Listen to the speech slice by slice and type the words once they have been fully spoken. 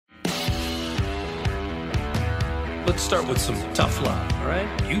let's start with some tough love, all right?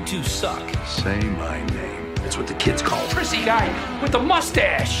 You two suck. Say my name. It's what the kids call Prissy guy with the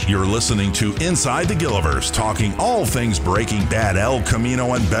mustache. You're listening to Inside the Gillivers, talking all things Breaking Bad, El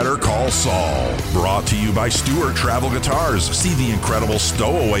Camino, and Better Call Saul. Brought to you by Stewart Travel Guitars. See the incredible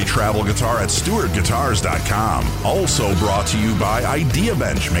stowaway travel guitar at stewartguitars.com. Also brought to you by Idea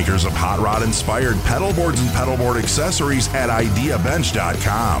Bench, makers of hot rod-inspired pedal boards and pedalboard accessories at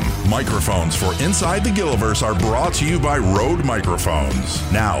ideabench.com. Microphones for Inside the Gillivers are brought to you by Rode Microphones.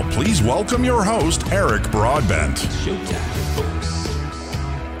 Now, please welcome your host, Eric Broadbent. Showtime, folks.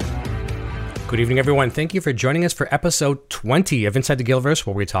 Good evening, everyone. Thank you for joining us for episode 20 of Inside the Gillivers,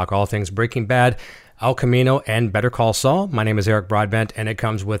 where we talk all things Breaking Bad, El Camino, and Better Call Saul. My name is Eric Broadbent, and it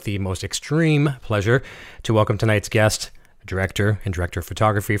comes with the most extreme pleasure to welcome tonight's guest, director of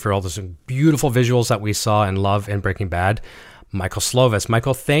photography for all those beautiful visuals that we saw and love in Breaking Bad, Michael Slovis.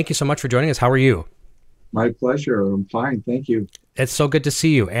 Michael, thank you so much for joining us. How are you? My pleasure. I'm fine. Thank you. It's so good to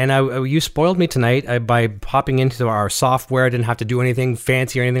see you. And you spoiled me tonight by popping into our software. I didn't have to do anything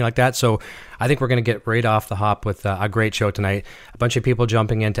fancy or anything like that. So I think we're going to get right off the hop with a great show tonight. A bunch of people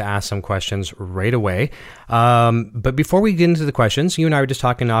jumping in to ask some questions right away. But before we get into the questions, you and I were just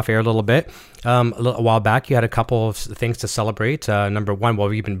talking off air a little bit. A while back, you had a couple of things to celebrate. Number one,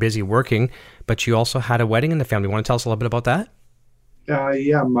 well, you've been busy working, but you also had a wedding in the family. Want to tell us a little bit about that?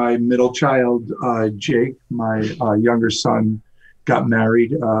 Yeah, my middle child, Jake, my younger son, got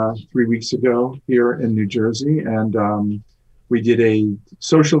married 3 weeks ago here in New Jersey, and we did a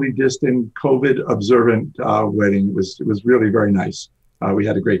socially distant, COVID observant wedding. It was really very nice. We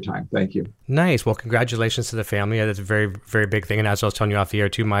had a great time. Thank you. Nice. Well, congratulations to the family. That's a very, very big thing. And as I was telling you off the air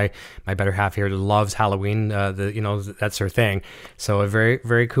too, my better half here loves Halloween. That's her thing. So very,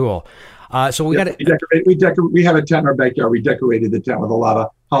 very cool. So we have a tent in our backyard. We decorated the tent with a lot of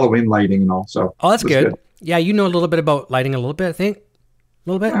Halloween lighting and all. So that's good. Yeah, you know a little bit about lighting, a little bit, I think.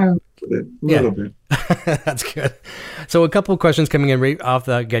 A little bit? A little bit. That's good. So a couple of questions coming in right off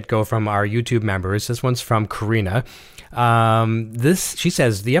the get-go from our YouTube members. This one's from Karina. She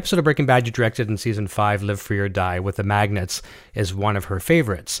says, the episode of Breaking Bad you directed in season 5, Live Free or Die, with the magnets is one of her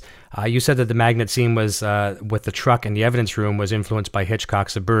favorites. You said that the magnet scene was with the truck in the evidence room was influenced by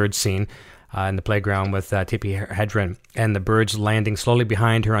Hitchcock's The Birds scene in the playground with Tippi Hedren and the birds landing slowly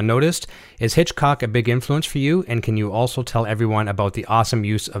behind her unnoticed. Is Hitchcock a big influence for you? And can you also tell everyone about the awesome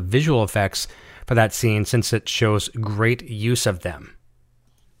use of visual effects for that scene, since it shows great use of them?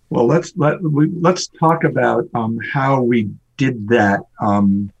 Well, let's talk about how we did that.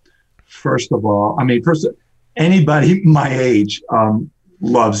 First of all, anybody my age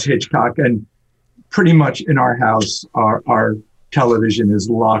loves Hitchcock, and pretty much in our house, our television is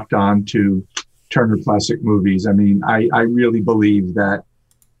locked on to Turner Classic Movies. I really believe that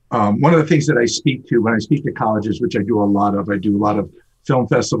one of the things that I speak to when I speak to colleges, which I do a lot of film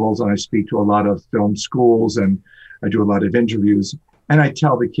festivals, and I speak to a lot of film schools, and I do a lot of interviews. And I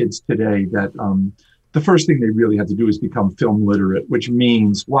tell the kids today that the first thing they really have to do is become film literate, which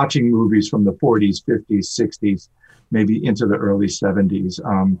means watching movies from the 40s, 50s, 60s, maybe into the early 70s.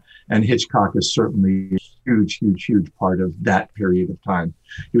 And Hitchcock is certainly a huge, huge, huge part of that period of time.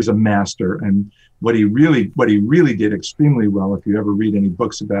 He was a master. And what he really did extremely well, if you ever read any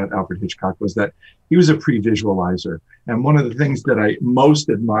books about Alfred Hitchcock, was that he was a pre-visualizer. And one of the things that I most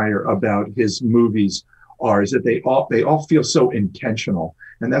admire about his movies is that they all feel so intentional.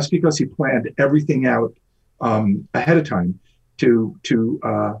 And that's because he planned everything out ahead of time. To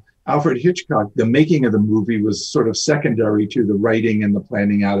Alfred Hitchcock, the making of the movie was sort of secondary to the writing and the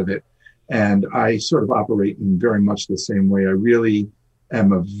planning out of it. And I sort of operate in very much the same way. I really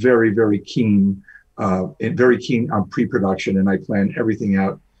am a very, very keen on pre-production, and I plan everything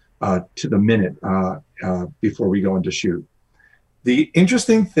out to the minute before we go into shoot. The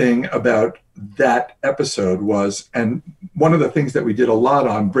interesting thing about that episode was, and one of the things that we did a lot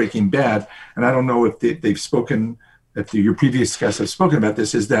on Breaking Bad, and I don't know if they've spoken, if your previous guests have spoken about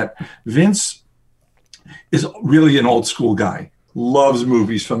this, is that Vince is really an old school guy, loves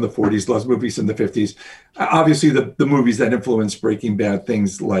movies from the 40s, loves movies in the 50s. Obviously, the movies that influenced Breaking Bad,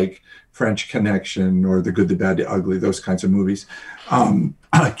 things like French Connection or The Good, the Bad, the Ugly, those kinds of movies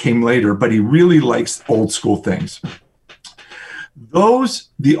came later, but he really likes old school things.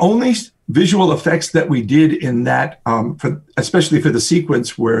 The only visual effects that we did in that, especially for the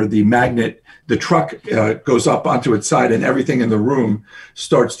sequence where the truck goes up onto its side and everything in the room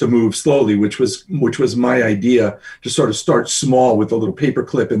starts to move slowly, which was my idea, to sort of start small with a little paper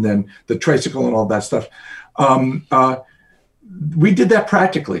clip and then the tricycle and all that stuff. We did that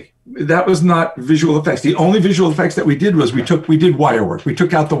practically. that was not visual effects. The only visual effects that we did was we did wire work. We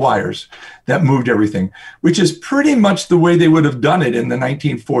took out the wires that moved everything, which is pretty much the way they would have done it in the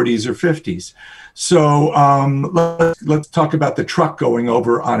 1940s or 50s. So let's talk about the truck going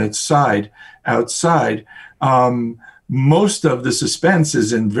over on its side outside. Most of the suspense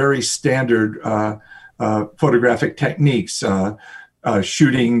is in very standard photographic techniques.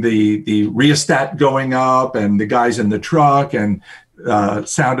 Shooting the rheostat going up and the guys in the truck and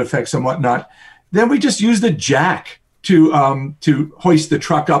sound effects and whatnot. Then we just used a jack to hoist the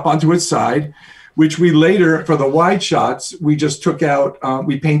truck up onto its side, which we later, for the wide shots, we just took out,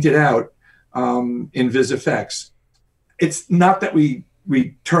 we painted out in VisFX. It's not that we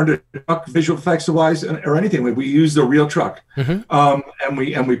turned it truck visual effects wise or anything. We used a real truck, and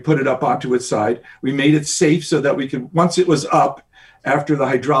we put it up onto its side. We made it safe so that we could, once it was up, after the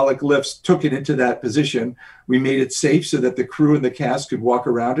hydraulic lifts took it into that position, we made it safe so that the crew and the cast could walk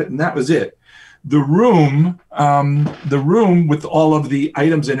around it, and that was it. The room with all of the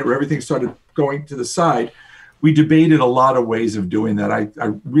items in it, where everything started going to the side, we debated a lot of ways of doing that. I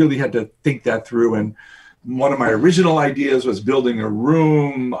really had to think that through, and one of my original ideas was building a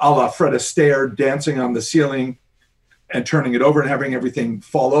room a la Fred Astaire, dancing on the ceiling and turning it over and having everything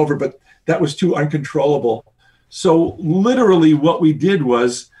fall over, but that was too uncontrollable. So literally what we did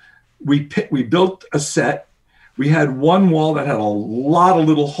was we built a set. We had one wall that had a lot of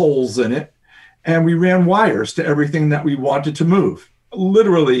little holes in it, and we ran wires to everything that we wanted to move.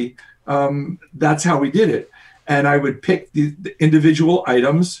 Literally, that's how we did it. And I would pick the individual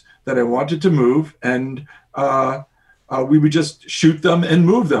items that I wanted to move, and we would just shoot them and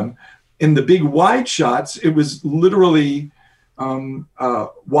move them. In the big wide shots, it was literally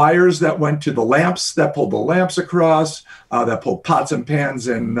wires that went to the lamps, that pulled the lamps across, that pulled pots and pans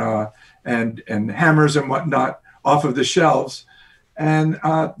and hammers and whatnot off of the shelves, and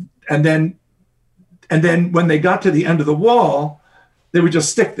then when they got to the end of the wall, they would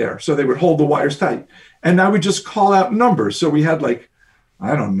just stick there. So they would hold the wires tight, and I would just call out numbers. So we had we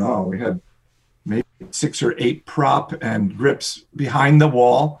had maybe 6 or 8 prop and grips behind the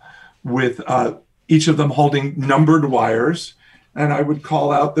wall, with each of them holding numbered wires. And I would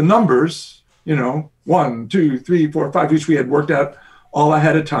call out the numbers, 1, 2, 3, 4, 5, which we had worked out all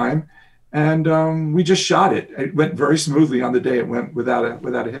ahead of time. And we just shot it. It went very smoothly on the day. It went without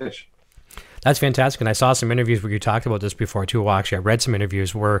a hitch. That's fantastic. And I saw some interviews where you talked about this before too. Well, actually, I read some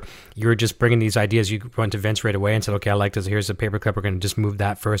interviews where you were just bringing these ideas. You went to Vince right away and said, okay, I like this. Here's a paperclip. We're going to just move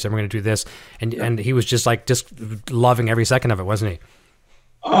that first. And we're going to do this. And he was just loving every second of it, wasn't he?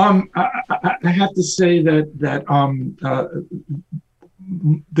 I have to say that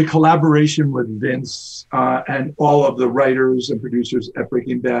the collaboration with Vince and all of the writers and producers at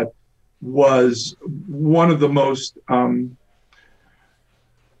Breaking Bad was one of the most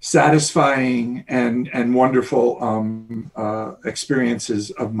satisfying and wonderful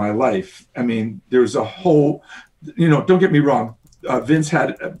experiences of my life. I mean, there's a whole, don't get me wrong, Vince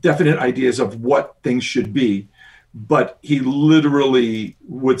had definite ideas of what things should be. But he literally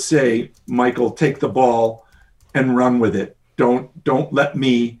would say, Michael, take the ball and run with it. Don't let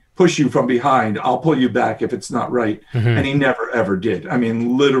me push you from behind. I'll pull you back if it's not right. Mm-hmm. And he never, ever did. I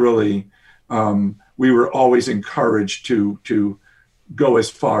mean, literally, we were always encouraged to go as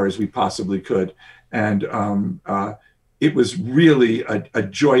far as we possibly could. And it was really a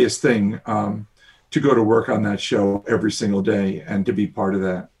joyous thing to go to work on that show every single day and to be part of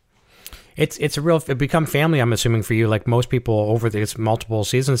that. It become family, I'm assuming, for you. Like most people over the multiple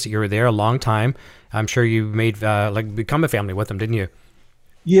seasons, you were there a long time. I'm sure you made become a family with them, didn't you?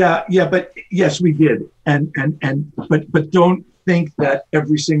 Yeah, but yes, we did. But don't think that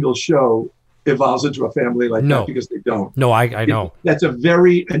every single show evolves into a family like that, because they don't. No, I know.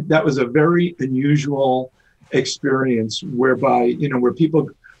 That was a very unusual experience whereby, where people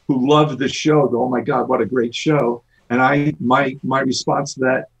who love the show go, oh my God, what a great show. And my response to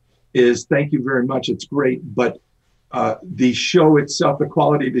that is thank you very much. It's great. But the show itself, the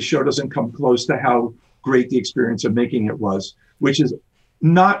quality of the show doesn't come close to how great the experience of making it was, which is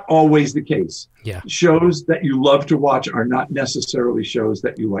not always the case. Yeah. Shows that you love to watch are not necessarily shows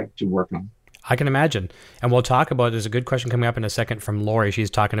that you like to work on. I can imagine. And we'll talk about, there's a good question coming up in a second from Lori. She's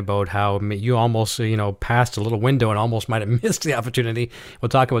talking about how you almost, passed a little window and almost might have missed the opportunity. We'll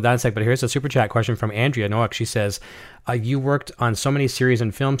talk about that in a second. But here's a super chat question from Andrea Noack. She says, you worked on so many series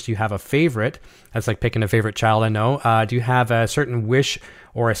and films. Do you have a favorite? That's like picking a favorite child, I know. Do you have a certain wish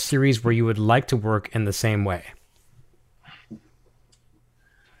or a series where you would like to work in the same way?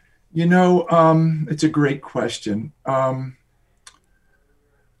 It's a great question.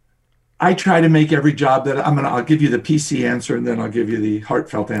 I try to make every job that I'll give you the PC answer and then I'll give you the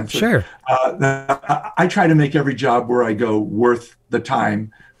heartfelt answer. Sure. I try to make every job where I go worth the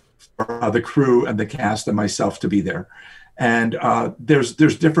time for the crew and the cast and myself to be there. And there's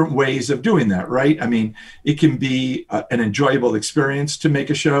different ways of doing that, right? I mean, it can be an enjoyable experience to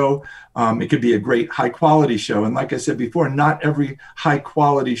make a show. It could be a great high quality show. And like I said before, not every high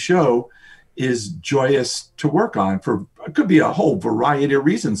quality show is joyous to work on for it could be a whole variety of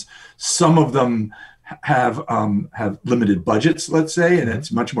reasons. Some of them have limited budgets, let's say, and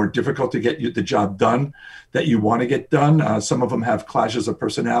it's much more difficult to get the job done that you want to get done. Some of them have clashes of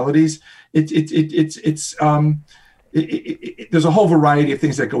personalities. There's a whole variety of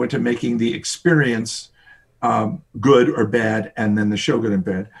things that go into making the experience good or bad, and then the show good and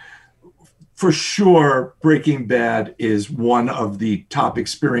bad. For sure, Breaking Bad is one of the top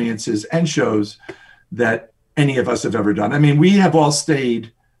experiences and shows that any of us have ever done. I mean, we have all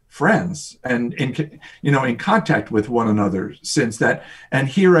stayed friends and in contact with one another since that. And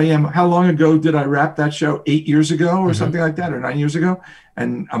here I am. How long ago did I wrap that show? 8 years ago or something like that, or 9 years ago?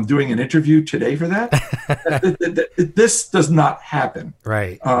 And I'm doing an interview today for that. This does not happen.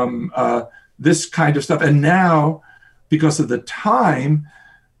 Right. This kind of stuff. And now, because of the time,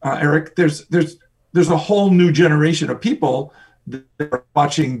 Eric, there's a whole new generation of people that are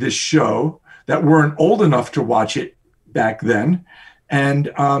watching this show that weren't old enough to watch it back then.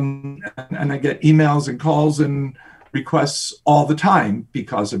 And I get emails and calls and requests all the time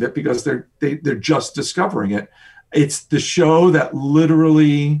because of it, because they're just discovering it. It's the show that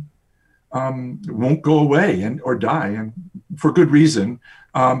literally won't go away or die, and for good reason,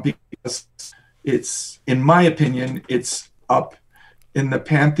 because it's, in my opinion, it's up in the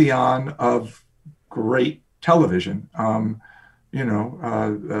pantheon of great television.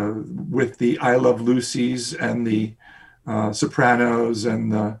 With the I Love Lucy's and the Sopranos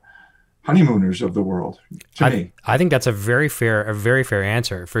and the Honeymooners of the world. To me, I think that's a very fair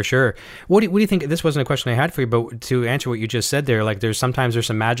answer for sure. What do you think? This wasn't a question I had for you, but to answer what you just said there, like sometimes there's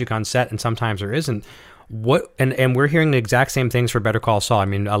some magic on set and sometimes there isn't. What and we're hearing the exact same things for Better Call Saul. I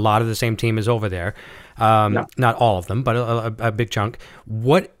mean, a lot of the same team is over there, not all of them, but a big chunk.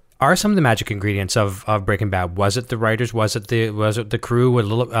 What are some of the magic ingredients of Breaking Bad? Was it the writers? Was it the crew? A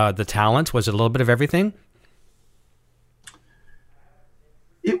little the talent? Was it a little bit of everything?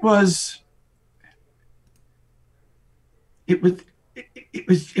 It was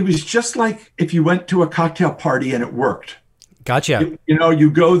just like if you went to a cocktail party and it worked. Gotcha.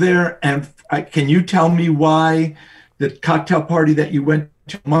 You go there and can you tell me why the cocktail party that you went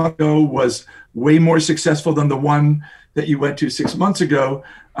to a month ago was way more successful than the one that you went to 6 months ago?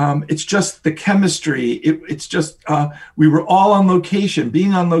 It's just the chemistry. It's just we were all on location.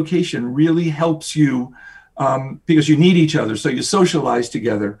 Being on location really helps you because you need each other, so you socialize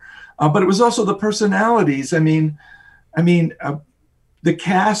together. But it was also the personalities. I mean, the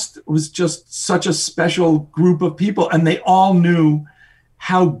cast was just such a special group of people, and they all knew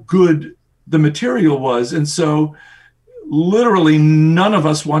how good the material was, and so literally none of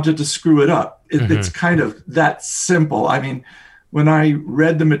us wanted to screw it up. It's kind of that simple. I mean, when I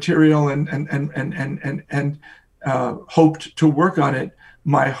read the material and hoped to work on it,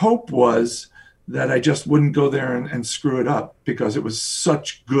 my hope was that I just wouldn't go there and screw it up, because it was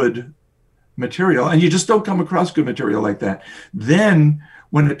such good material, and you just don't come across good material like that. Then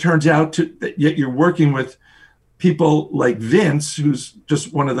when it turns out that you're working with people like Vince, who's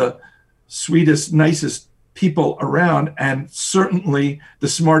just one of the sweetest, nicest people around, and certainly the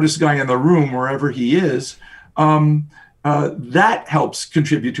smartest guy in the room wherever he is, that helps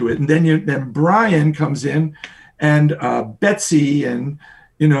contribute to it. And then Brian comes in, and Betsy and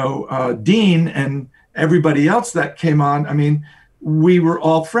Dean and everybody else that came on. I mean, we were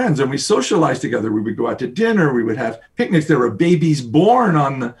all friends and we socialized together. We would go out to dinner. We would have picnics. There were babies born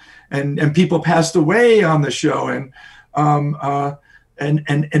and people passed away on the show. And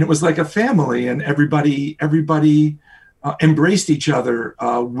it was like a family, and everybody embraced each other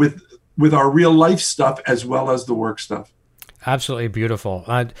with our real life stuff as well as the work stuff. Absolutely beautiful.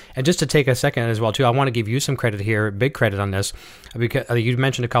 And just to take a second as well, too, I want to give you some credit here, big credit on this, because you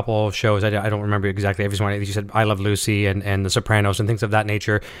mentioned a couple of shows. I don't remember exactly every one. You said I Love Lucy and The Sopranos and things of that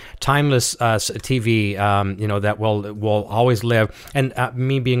nature. Timeless TV, that will always live. And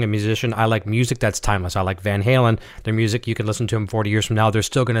me being a musician, I like music that's timeless. I like Van Halen. Their music, you can listen to them 40 years from now. They're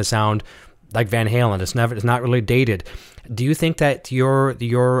still going to sound like Van Halen. It's not really dated. Do you think that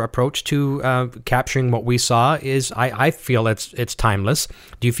your approach to capturing what we saw is? I feel it's timeless.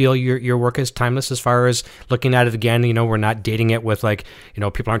 Do you feel your work is timeless as far as looking at it again? We're not dating it with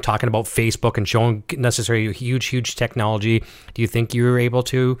people aren't talking about Facebook and showing necessarily huge technology. Do you think you're able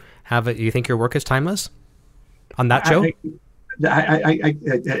to have it? Do you think your work is timeless on that show?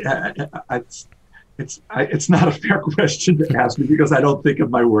 It's not a fair question to ask me because I don't think of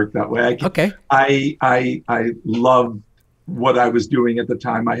my work that way. Okay. I love what I was doing at the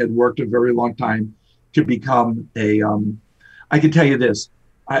time. I had worked a very long time to become I can tell you this.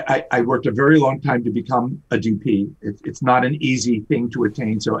 I worked a very long time to become a DP. It's not an easy thing to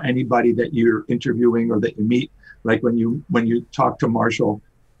attain. So anybody that you're interviewing or that you meet, like when you talk to Marshall,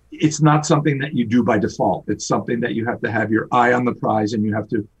 it's not something that you do by default. It's something that you have to have your eye on the prize, and you have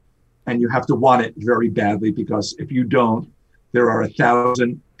to want it very badly, because if you don't, there are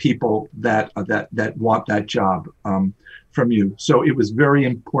 1,000 people that want that job from you. So it was very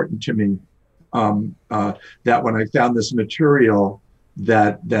important to me that when I found this material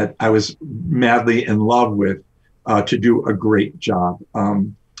that I was madly in love with, to do a great job.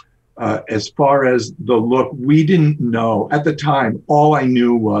 As far as the look, we didn't know at the time. All I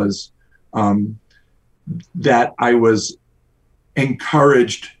knew was that I was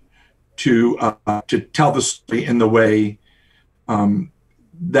encouraged to tell the story in the way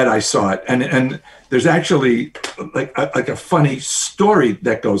that I saw it. And there's actually like a funny story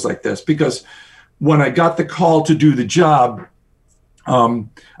that goes like this, because when I got the call to do the job, I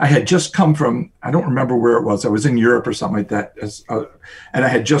had just come from, I don't remember where it was. I was in Europe or something like that. And I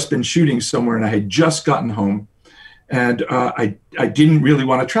had just been shooting somewhere, and I had just gotten home, and I didn't really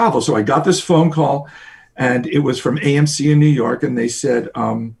want to travel. So I got this phone call, and it was from AMC in New York. And they said,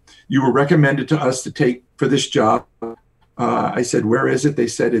 you were recommended to us to take for this job. I said, where is it? They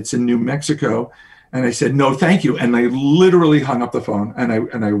said, it's in New Mexico. And I said, no, thank you. And I literally hung up the phone, and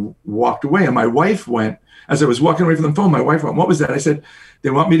I walked away. And my wife went, as I was walking away from the phone, my wife went, what was that? I said, they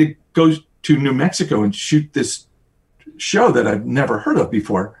want me to go to New Mexico and shoot this show that I've never heard of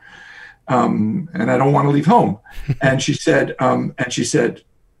before. And I don't want to leave home. And she said,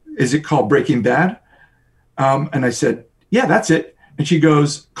 is it called Breaking Bad? And I said, yeah, that's it. And she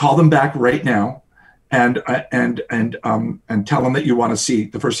goes, call them back right now and tell them that you want to see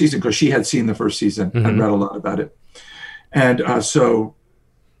the first season, because she had seen the first season and read a lot about it. And so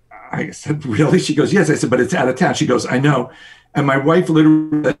I said, really? She goes, yes. I said, but it's out of town. She goes, I know. And my wife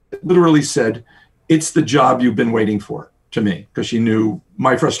literally said, it's the job you've been waiting for, to me, because she knew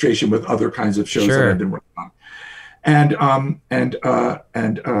my frustration with other kinds of shows that I've been working on. And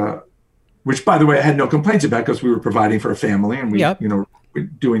which, by the way, I had no complaints about, because we were providing for a family, and we,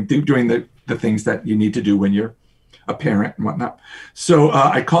 doing the things that you need to do when you're a parent and whatnot. So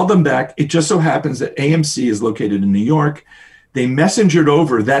I called them back. It just so happens that AMC is located in New York. They messengered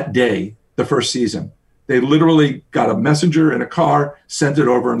over that day the first season. They literally got a messenger in a car, sent it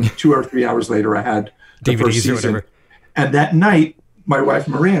over, and 2 or 3 hours later, I had the DVDs first season. Or whatever. And that night, my wife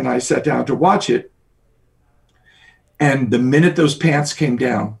Maria and I sat down to watch it. And the minute those pants came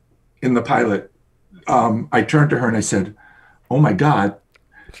down in the pilot, I turned to her and I said, "Oh my God!"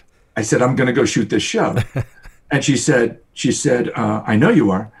 I said, "I'm going to go shoot this show." And she said, "I know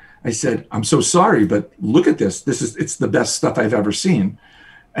you are." I said, "I'm so sorry, but look at this. It's the best stuff I've ever seen."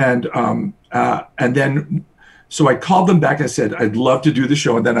 And then, so I called them back and I said, "I'd love to do the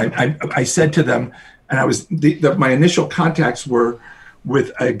show." And then I said to them, and I was my initial contacts were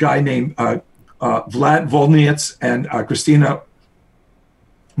with a guy named Vlad Volniets and Christina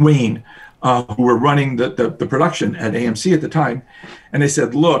Wayne, who were running the production at AMC at the time. And I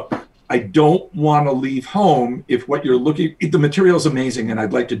said, "Look, I don't want to leave home if what you're looking, the material is amazing and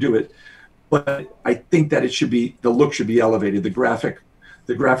I'd like to do it, but I think that the look should be elevated. The graphic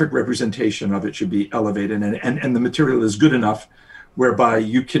representation of it should be elevated, and the material is good enough whereby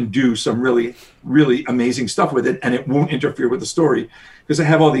you can do some really, really amazing stuff with it, and it won't interfere with the story." Because I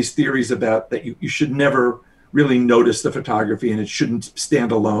have all these theories about that you should never really notice the photography, and it shouldn't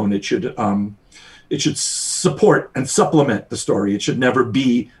stand alone. It should support and supplement the story. It should never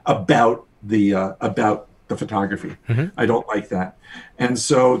be about the photography. Mm-hmm. I don't like that. And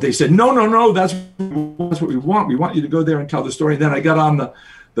so they said, no, that's what we want. We want you to go there and tell the story. And then I got on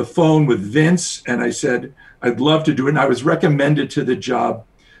the phone with Vince, and I said, I'd love to do it. And I was recommended to the job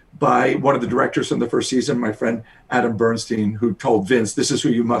by one of the directors from the first season, my friend Adam Bernstein, who told Vince, this is who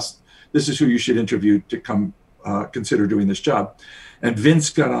you should interview to come consider doing this job. And Vince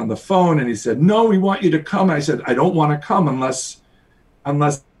got on the phone and he said, "No, we want you to come." And I said, "I don't want to come unless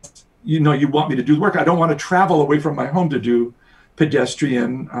you want me to do the work. I don't want to travel away from my home to do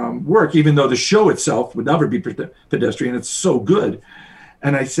pedestrian work, even though the show itself would never be pedestrian. It's so good.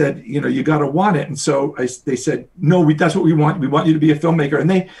 And I said, you got to want it. And so they said, no, that's what we want. We want you to be a filmmaker. And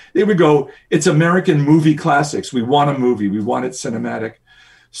they would go, it's American movie classics. We want a movie. We want it cinematic.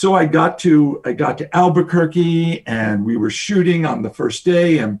 So I got to Albuquerque, and we were shooting on the first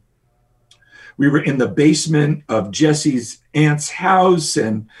day, and we were in the basement of Jesse's aunt's house,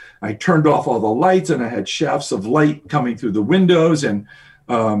 and I turned off all the lights, and I had shafts of light coming through the windows, and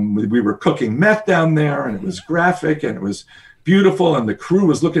we were cooking meth down there, and it was graphic, and it was beautiful, and the crew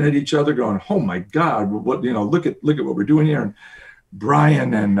was looking at each other going, oh my God, what, look at what we're doing here. And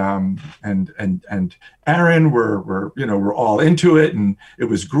Brian and Aaron were all into it, and it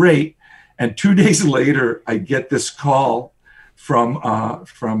was great. And 2 days later, I get this call from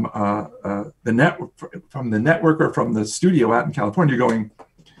the network or from the studio out in California going,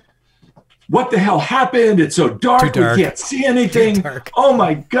 what the hell happened? It's so dark. We can't see anything. Oh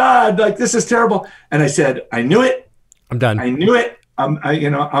my God, like this is terrible. And I said, I knew it. I'm done. I knew it. I'm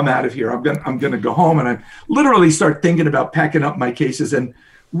out of here. I'm gonna go home. And I literally start thinking about packing up my cases. And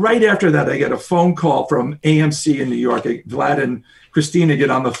right after that, I get a phone call from AMC in New York. Vlad and Christina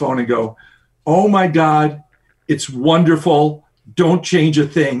get on the phone and go, oh my God, it's wonderful. Don't change a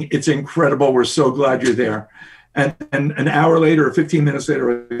thing. It's incredible. We're so glad you're there. And an hour later or 15 minutes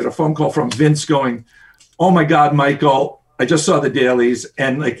later, I get a phone call from Vince going, oh my God, Michael, I just saw the dailies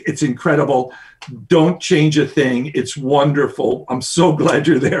and like, it's incredible. Don't change a thing. It's wonderful. I'm so glad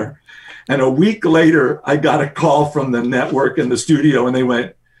you're there. And a week later, I got a call from the network and the studio, and they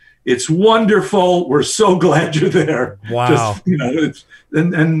went, it's wonderful. We're so glad you're there. Wow.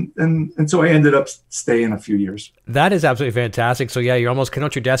 And so I ended up staying a few years. That is absolutely fantastic. So yeah, you're almost getting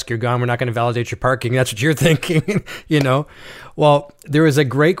out your desk. You're gone. We're not going to validate your parking. That's what you're thinking, Well, there was a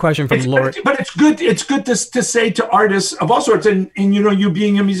great question from Laura. But it's good. It's good to say to artists of all sorts, and you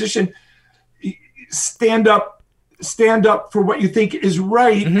being a musician, stand up for what you think is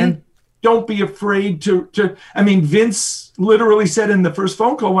right, and don't be afraid to. I mean, Vince literally said in the first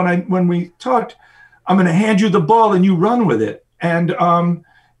phone call when we talked, I'm going to hand you the ball and you run with it. And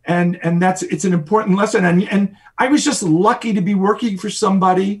it's an important lesson. And I was just lucky to be working for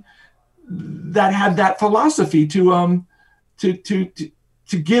somebody that had that philosophy to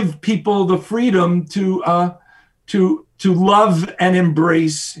give people the freedom to love and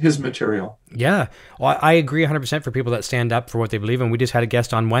embrace his material. Yeah. Well, I agree 100% for people that stand up for what they believe in. We just had a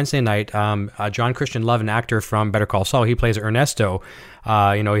guest on Wednesday night, John Christian Love, an actor from Better Call Saul. He plays Ernesto. He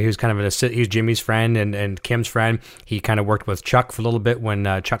was kind of he's Jimmy's friend and Kim's friend. He kind of worked with Chuck for a little bit when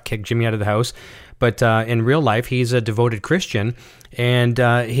Chuck kicked Jimmy out of the house. But in real life, he's a devoted Christian, and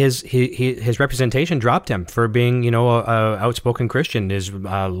his representation dropped him for being, a outspoken Christian. His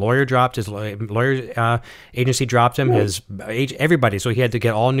lawyer dropped his lawyer agency dropped him. Everybody. So he had to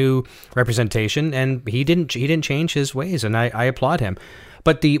get all new representation, and he didn't change his ways, and I applaud him.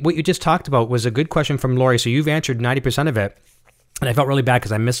 But what you just talked about was a good question from Lori. So you've answered 90% of it. And I felt really bad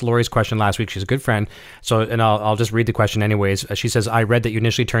because I missed Lori's question last week. She's a good friend. And I'll just read the question anyways. She says, I read that you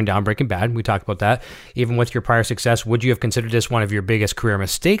initially turned down Breaking Bad. We talked about that. Even with your prior success, would you have considered this one of your biggest career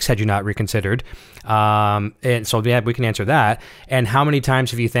mistakes had you not reconsidered? And so yeah, we can answer that. And how many times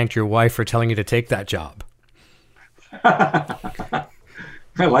have you thanked your wife for telling you to take that job? I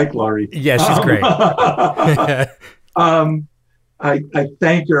like Lori. Yeah, she's great. I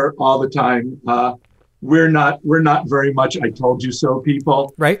thank her all the time. We're not very much I told you so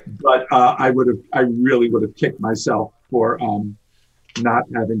people, right? But I really would have kicked myself for not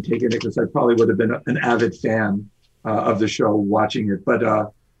having taken it, because I probably would have been an avid fan of the show, watching it.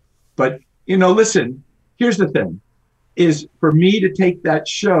 But listen, here's the thing: is for me to take that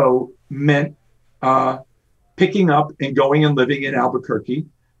show meant picking up and going and living in Albuquerque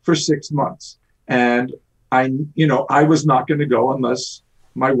for 6 months, and I was not going to go unless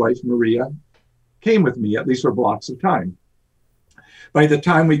my wife Maria came with me, at least for blocks of time. By the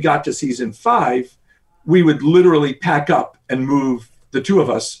time we got to season 5, we would literally pack up and move, the two of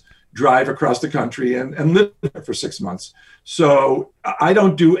us, drive across the country and live there for 6 months. So I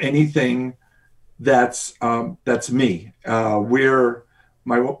don't do anything that's me. We're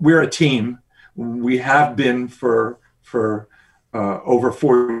a team. We have been for over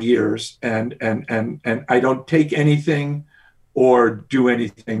 4 years, and I don't take anything or do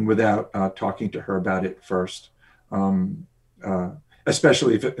anything without talking to her about it first,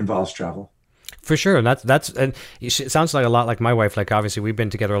 especially if it involves travel. For sure. And it sounds like a lot like my wife. Like, obviously we've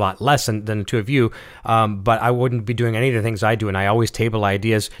been together a lot less than the two of you. But I wouldn't be doing any of the things I do. And I always table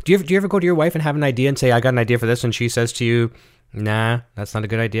ideas. Do you ever go to your wife and have an idea and say, I got an idea for this? And she says to you, nah, that's not a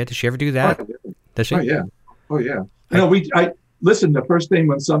good idea. Does she ever do that? Does she? Oh yeah. No, listen, the first thing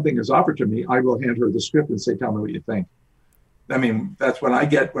when something is offered to me, I will hand her the script and say, tell me what you think. I mean, that's when I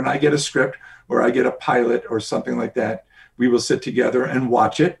get a script or I get a pilot or something like that, we will sit together and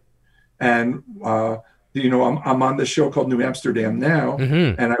watch it. And, I'm on this show called New Amsterdam now,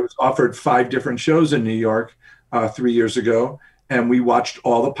 and I was offered 5 different shows in New York 3 years ago. And we watched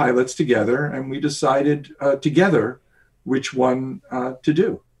all the pilots together and we decided together which one to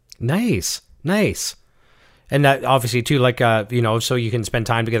do. Nice. And that obviously too, like, so you can spend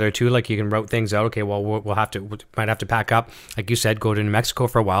time together too. Like you can route things out. Okay, well, we might have to pack up. Like you said, go to New Mexico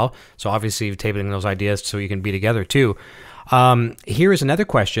for a while. So obviously you're tabling those ideas so you can be together too. Here is another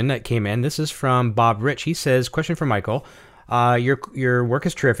question that came in. This is from Bob Rich. He says, question for Michael. Your work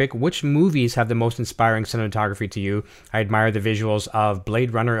is terrific. Which movies have the most inspiring cinematography to you? I admire the visuals of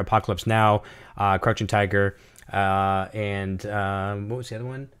Blade Runner, Apocalypse Now, Crouching Tiger, and what was the other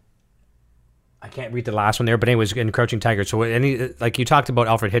one? I can't read the last one there, but anyways, in Crouching Tiger. So like you talked about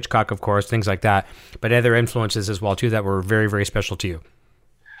Alfred Hitchcock, of course, things like that, but other influences as well too that were very, very special to you.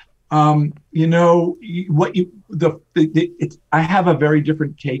 I have a very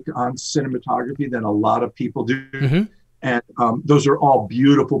different take on cinematography than a lot of people do. Mm-hmm. And those are all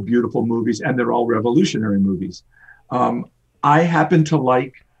beautiful, beautiful movies, and they're all revolutionary movies. I happen to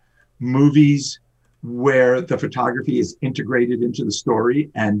like movies where the photography is integrated into the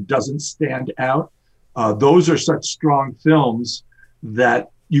story and doesn't stand out. Those are such strong films that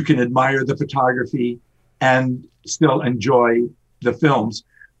you can admire the photography and still enjoy the films.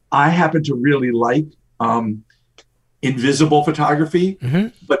 I happen to really like invisible photography,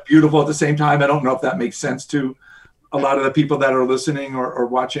 but beautiful at the same time. I don't know if that makes sense to a lot of the people that are listening or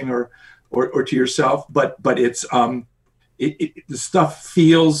watching or to yourself, but it's the stuff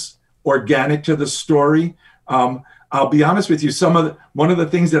feels organic to the story. I'll be honest with you. One of the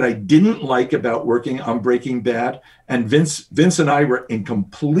things that I didn't like about working on Breaking Bad, and Vince and I were in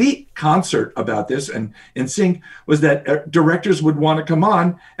complete concert about this and in sync, was that directors would want to come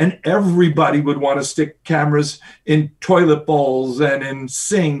on and everybody would want to stick cameras in toilet bowls and in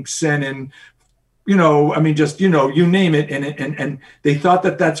sinks and in, you name it. And they thought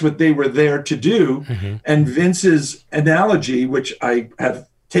that that's what they were there to do. Mm-hmm. And Vince's analogy, which I have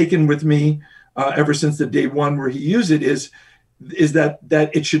taken with me ever since the day one where he used it, is that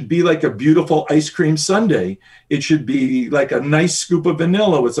it should be like a beautiful ice cream sundae. It should be like a nice scoop of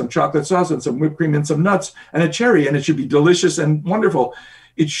vanilla with some chocolate sauce and some whipped cream and some nuts and a cherry, and it should be delicious and wonderful.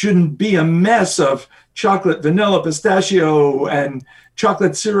 It shouldn't be a mess of chocolate, vanilla, pistachio, and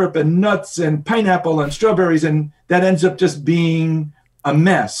chocolate syrup and nuts and pineapple and strawberries, and that ends up just being a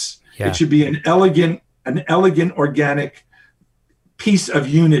mess. Yeah. It should be an elegant, organic piece of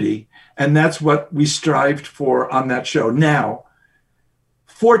unity. And that's what we strived for on that show. Now,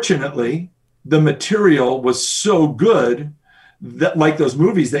 fortunately, the material was so good that, like those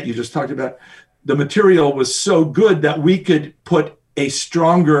movies that you just talked about, the material was so good that we could put a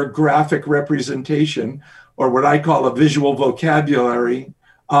stronger graphic representation, or what I call a visual vocabulary,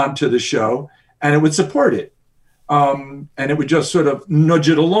 onto the show, and it would support it. And it would just sort of nudge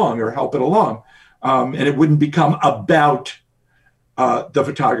it along or help it along. And it wouldn't become about the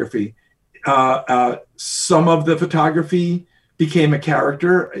photography. Some of the photography became a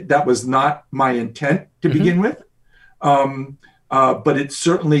character. That was not my intent to begin with. But it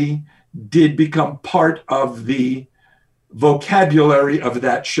certainly did become part of the vocabulary of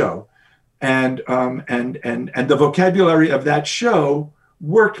that show. And the vocabulary of that show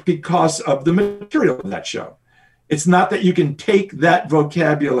worked because of the material of that show. It's not that you can take that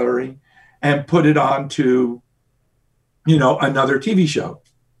vocabulary and put it onto, another TV show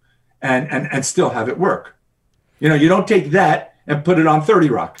and still have it work. You don't take that and put it on 30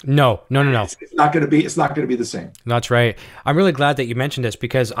 Rock. No. It's not going to be the same. That's right. I'm really glad that you mentioned this,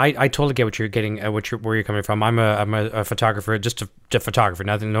 because I totally get what you're getting, where you're coming from. I'm a photographer, just a photographer.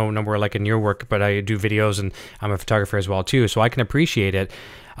 Nothing, nowhere like in your work, but I do videos and I'm a photographer as well too. So I can appreciate it.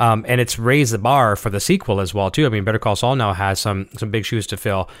 And it's raised the bar for the sequel as well too. I mean, Better Call Saul now has some big shoes to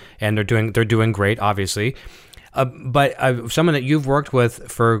fill, and they're doing great, obviously. But someone that you've worked with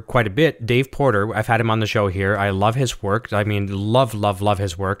for quite a bit, Dave Porter, I've had him on the show here. I love his work. I mean, love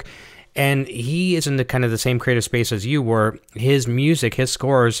his work. And he is in the kind of the same creative space as you, where his music, his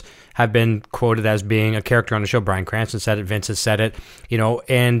scores have been quoted as being a character on the show. Bryan Cranston said it, Vince has said it,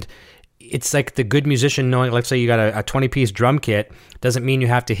 and it's like the good musician knowing, let's say you got a 20-piece drum kit, doesn't mean you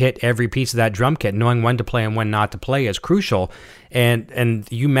have to hit every piece of that drum kit. Knowing when to play and when not to play is crucial. And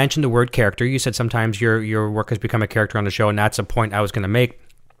you mentioned the word character. You said sometimes your work has become a character on the show, and that's a point I was going to make.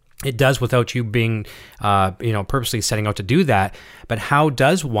 It does without you being, purposely setting out to do that. But how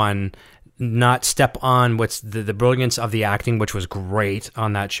does one not step on what's the brilliance of the acting, which was great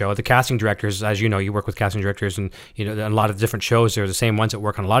on that show. The casting directors, as you know, you work with casting directors, and you know a lot of different shows. They're the same ones that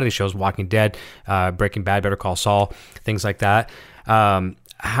work on a lot of these shows: Walking Dead, Breaking Bad, Better Call Saul, things like that.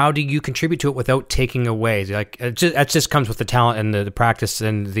 How do you contribute to it without taking away? Like it just comes with the talent and the practice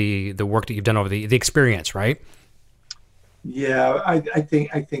and the work that you've done over the experience, right? Yeah, I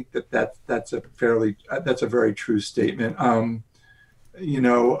think that's a very true statement. I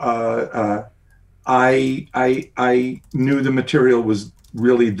knew the material was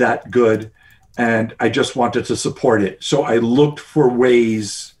really that good, and I just wanted to support it. So I looked for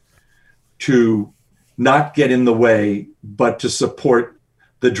ways to not get in the way, but to support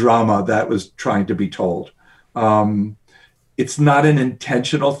the drama that was trying to be told. It's not an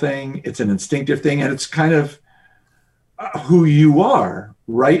intentional thing; it's an instinctive thing, and it's kind of who you are,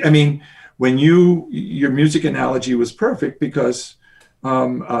 right? I mean, when your music analogy was perfect because,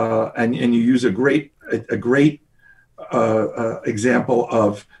 and you use a great example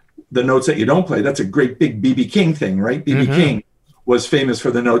of the notes that you don't play. That's a great big B.B. King thing, right? B.B. King was famous for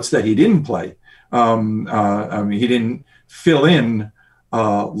the notes that he didn't play. I mean, he didn't fill in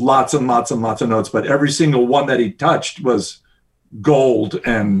lots and lots and lots of notes, but every single one that he touched was gold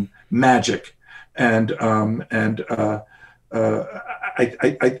and magic. And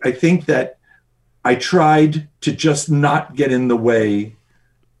I think that I tried to just not get in the way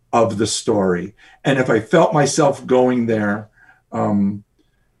of the story. And if I felt myself going there,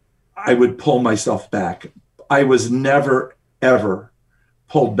 I would pull myself back. I was never, ever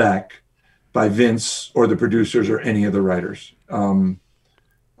pulled back by Vince or the producers or any of the writers.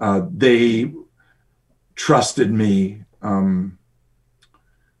 They trusted me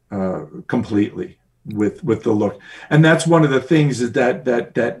completely with the look. And that's one of the things is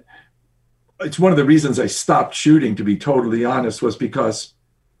that it's one of the reasons I stopped shooting, to be totally honest, was because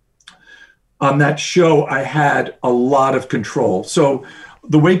on that show, I had a lot of control. So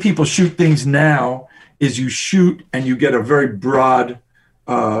the way people shoot things now is you shoot and you get a very broad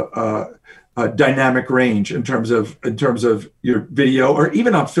dynamic range in terms of your video, or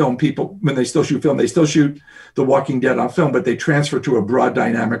even on film. People, when they still shoot film, they still shoot The Walking Dead on film, but they transfer to a broad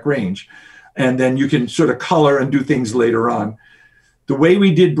dynamic range. And then you can sort of color and do things later on. The way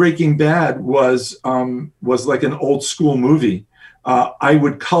we did Breaking Bad was like an old school movie. I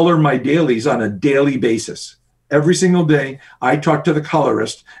would color my dailies on a daily basis. Every single day, I talked to the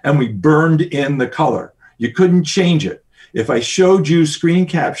colorist and we burned in the color. You couldn't change it. If I showed you screen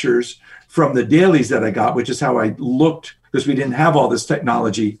captures from the dailies that I got, which is how I looked, because we didn't have all this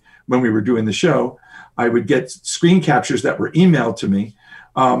technology when we were doing the show, I would get screen captures that were emailed to me.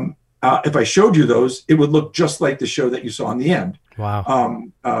 If I showed you those, it would look just like the show that you saw in the end. Wow.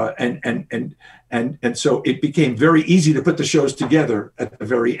 And so it became very easy to put the shows together at the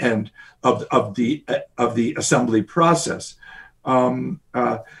very end of the assembly process. And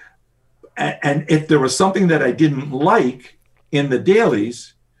if there was something that I didn't like in the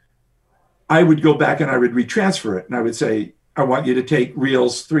dailies, I would go back and I would retransfer it. And I would say, I want you to take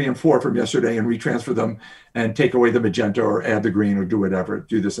reels 3 and 4 from yesterday and retransfer them and take away the magenta or add the green or do whatever,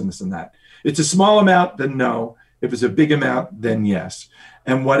 do this and this and that. If it's a small amount, then no. If it's a big amount, then yes.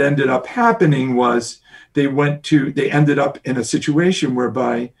 And what ended up happening was they ended up in a situation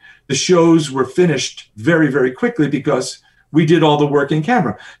whereby the shows were finished very, very quickly because we did all the work in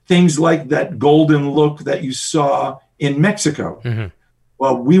camera. Things like that golden look that you saw in Mexico. Mm-hmm.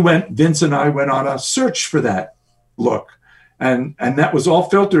 Well, Vince and I went on a search for that look. And that was all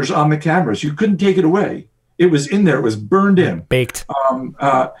filters on the cameras. You couldn't take it away. It was in there. It was burned in. Baked.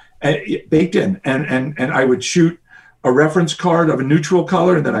 Baked in. And I would shoot a reference card of a neutral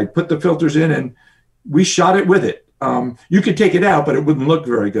color, and then I'd put the filters in, and we shot it with it. You could take it out, but it wouldn't look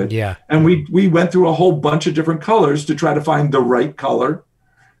very good. Yeah. And we went through a whole bunch of different colors to try to find the right color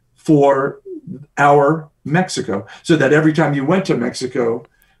for our Mexico, so that every time you went to Mexico,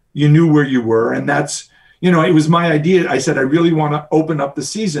 you knew where you were. And that's, it was my idea. I said, I really want to open up the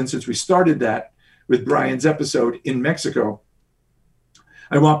season, since we started that with Brian's episode in Mexico.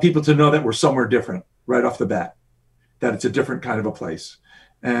 I want people to know that we're somewhere different right off the bat, that it's a different kind of a place.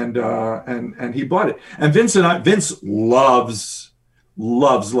 And he bought it. And Vince loves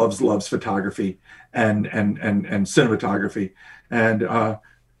photography and cinematography. And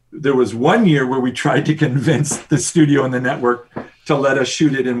there was one year where we tried to convince the studio and the network to let us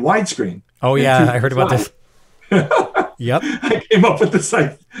shoot it in widescreen. Oh yeah, I heard about this. Yep. I came up with this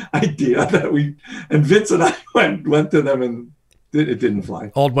idea that and Vince and I went to them, and it didn't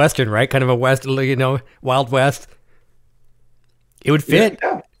fly. Old Western, right? Kind of a West, Wild West. It would fit.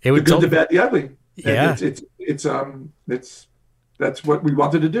 Yeah. It would. The good, the bad, the ugly. Yeah. It's that's what we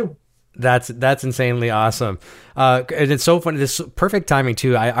wanted to do. That's insanely awesome. And it's so funny. This is perfect timing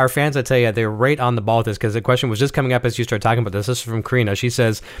too. Our fans, I tell you, they're right on the ball with this because the question was just coming up as you started talking about this. This is from Karina. She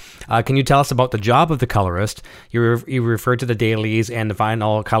says, can you tell us about the job of the colorist? You referred to the dailies and the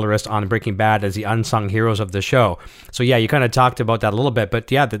final colorist on Breaking Bad as the unsung heroes of the show. So yeah, you kind of talked about that a little bit,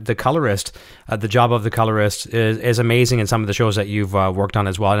 but yeah, the colorist, the job of the colorist is amazing in some of the shows that you've worked on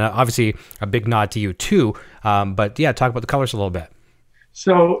as well. And obviously a big nod to you too. But yeah, talk about the colorist a little bit.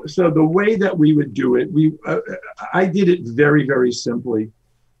 So the way that we would do it, I did it very, very simply.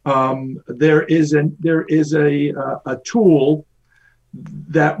 There is a tool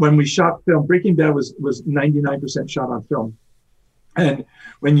that when we shot film, Breaking Bad was 99% shot on film, and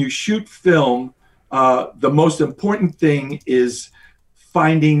when you shoot film, the most important thing is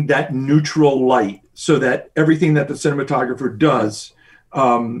finding that neutral light, so that everything that the cinematographer does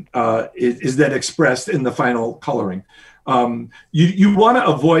is then expressed in the final coloring. You want to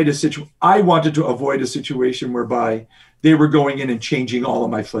avoid a situation. I wanted to avoid a situation whereby they were going in and changing all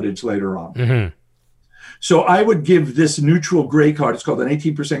of my footage later on. Mm-hmm. So I would give this neutral gray card, it's called an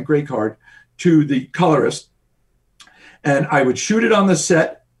 18% gray card, to the colorist. And I would shoot it on the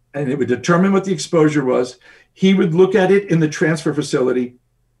set and it would determine what the exposure was. He would look at it in the transfer facility,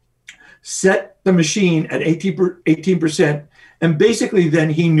 set the machine at 18%. And basically then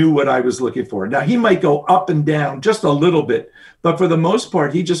he knew what I was looking for. Now he might go up and down just a little bit, but for the most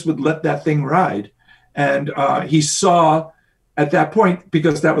part, he just would let that thing ride. And he saw at that point,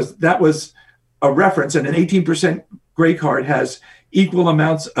 because that was a reference, and an 18% gray card has equal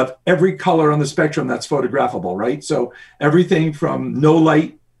amounts of every color on the spectrum that's photographable, right? So everything from no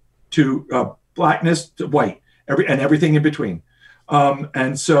light to blackness to white, and everything in between.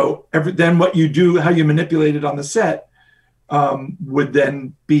 And so then what you do, how you manipulate it on the set, would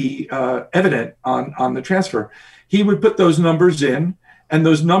then be evident on the transfer. He would put those numbers in, and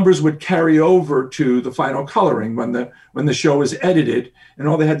those numbers would carry over to the final coloring when the show was edited, and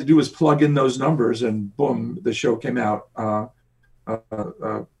all they had to do was plug in those numbers, and boom, the show came out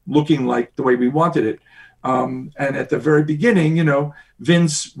looking like the way we wanted it. And at the very beginning,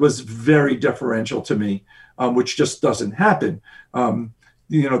 Vince was very deferential to me, which just doesn't happen.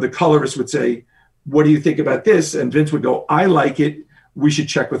 The colorist would say, "What do you think about this?" And Vince would go, "I like it. We should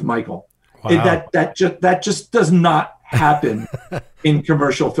check with Michael." Wow. That just does not happen in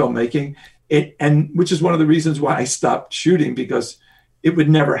commercial filmmaking. And which is one of the reasons why I stopped shooting, because it would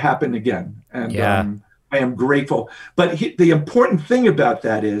never happen again. And I am grateful. But the important thing about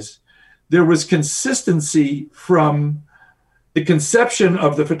that is there was consistency from the conception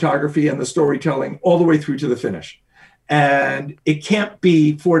of the photography and the storytelling all the way through to the finish. And it can't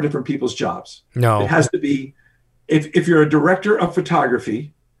be 4 different people's jobs. No, it has to be. If you're a director of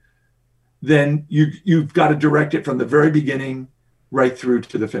photography, then you've got to direct it from the very beginning right through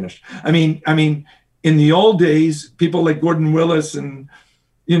to the finish. I mean, in the old days, people like Gordon Willis and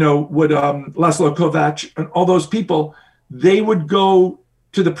Laszlo Kovacs and all those people, they would go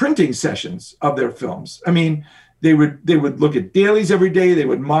to the printing sessions of their films. I mean, they would look at dailies every day. They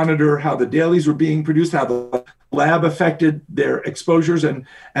would monitor how the dailies were being produced, how the lab affected their exposures and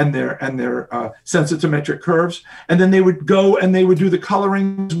their sensitometric curves. And then they would go and they would do the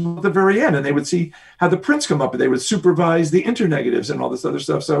coloring at the very end, and they would see how the prints come up, and they would supervise the internegatives and all this other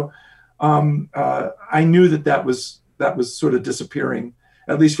stuff. So I knew that was sort of disappearing,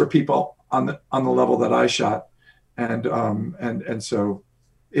 at least for people on the level that I shot. And so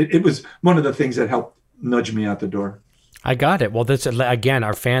it was one of the things that helped nudge me out the door. I got it. Well, this again,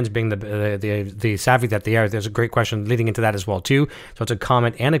 our fans being the savvy that they are, there's a great question leading into that as well too. So it's a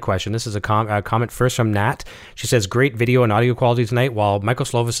comment and a question. This is a comment first from Nat. She says, "Great video and audio quality tonight." While Michael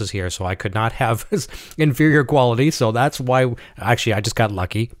Slovis is here, so I could not have inferior quality. So that's why. Actually, I just got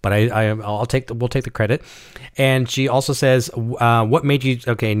lucky, but we'll take the credit. And she also says, "What made you?"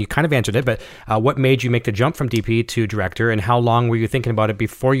 Okay, and you kind of answered it, but what made you make the jump from DP to director, and how long were you thinking about it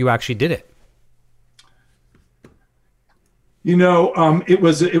before you actually did it? It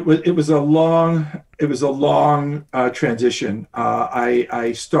was a long transition.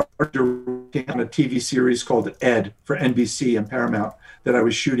 I started working on a TV series called Ed for NBC and Paramount that I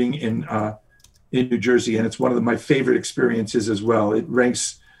was shooting in New Jersey, and it's one of my favorite experiences as well. It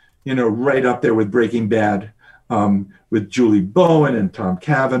ranks, right up there with Breaking Bad, with Julie Bowen and Tom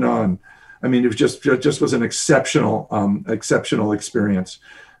Cavanaugh, and I mean, it just was an exceptional experience.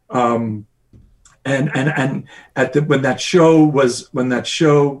 And when that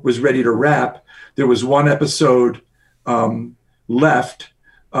show was ready to wrap, there was one episode left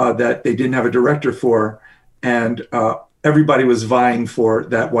that they didn't have a director for, and everybody was vying for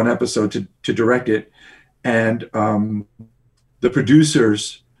that one episode to direct it. And the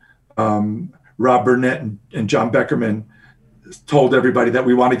producers Rob Burnett and John Beckerman told everybody that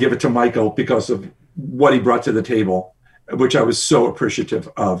we want to give it to Michael because of what he brought to the table, which I was so appreciative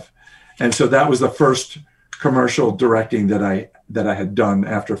of. And so that was the first commercial directing that I had done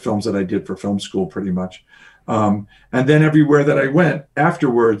after films that I did for film school, pretty much. And then everywhere that I went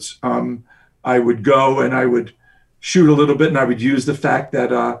afterwards, I would go and I would shoot a little bit, and I would use the fact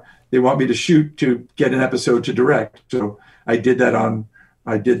that they want me to shoot to get an episode to direct. So I did that on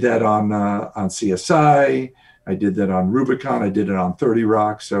CSI. I did that on Rubicon. I did it on 30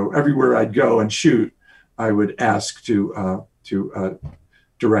 Rock. So everywhere I'd go and shoot, I would ask to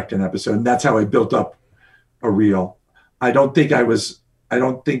direct an episode, and that's how I built up a reel. I don't think I was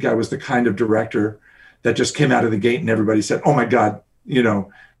the kind of director that just came out of the gate and everybody said, "Oh my God,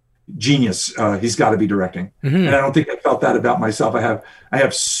 genius! He's got to be directing." Mm-hmm. And I don't think I felt that about myself. I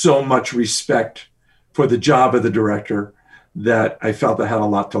have so much respect for the job of the director that I felt I had a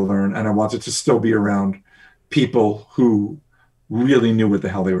lot to learn, and I wanted to still be around people who really knew what the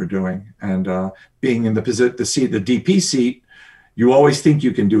hell they were doing. And being in the DP seat, you always think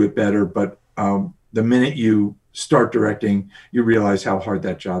you can do it better, but the minute you start directing, you realize how hard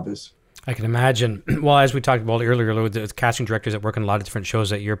that job is. I can imagine. Well, as we talked about earlier, the casting directors that work on a lot of different shows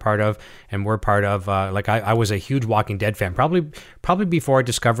that you're part of and we're part of. I was a huge Walking Dead fan, probably before I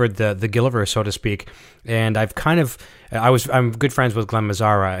discovered the Gilliverse, so to speak. And I'm good friends with Glenn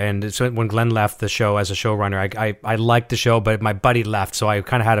Mazzara, and so when Glenn left the show as a showrunner, I liked the show, but my buddy left, so I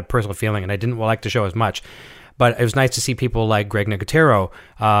kind of had a personal feeling, and I didn't like the show as much. But it was nice to see people like Greg Nicotero,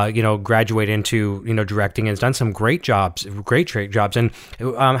 graduate into, directing, and has done some great jobs. And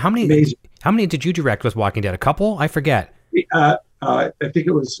how many did you direct with Walking Dead? A couple? I forget. I think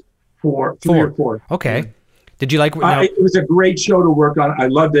it was three or four. Okay. Did you like? It was a great show to work on. I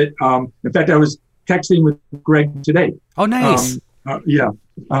loved it. In fact, I was texting with Greg today. Oh, nice.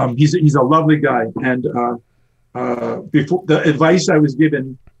 He's a lovely guy. And before the advice I was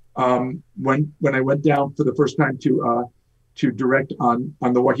given. When I went down for the first time to direct on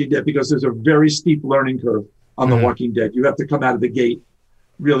The Walking Dead, because there's a very steep learning curve on The Walking Dead. You have to come out of the gate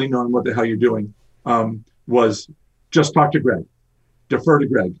really knowing what the hell you're doing. Was just talk to Greg, defer to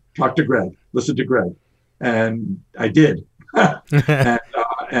Greg, talk to Greg, listen to Greg, and I did, and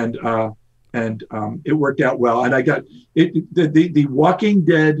it worked out well. And I got it. The Walking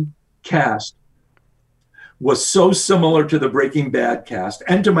Dead cast was so similar to the Breaking Bad cast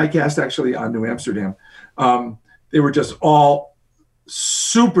and to my cast actually on New Amsterdam. They were just all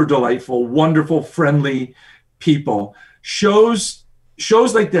super delightful, wonderful, friendly people. Shows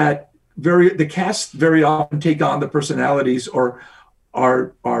like that, the cast very often take on the personalities or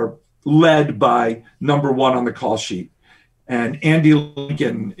are led by number one on the call sheet. And Andy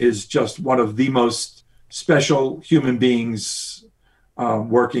Lincoln is just one of the most special human beings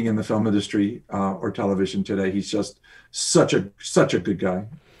working in the film industry or television today. He's just such a good guy.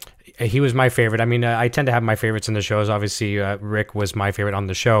 He was my favorite. I mean, I tend to have my favorites in the shows. Obviously, Rick was my favorite on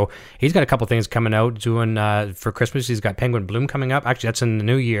the show. He's got a couple things coming out doing for Christmas. He's got Penguin Bloom coming up. Actually, that's in the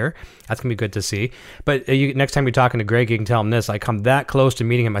new year. That's going to be good to see. But next time you're talking to Greg, you can tell him this. I come that close to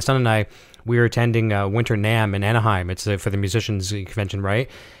meeting him. My son and I, we were attending Winter NAMM in Anaheim. It's for the musicians convention, right?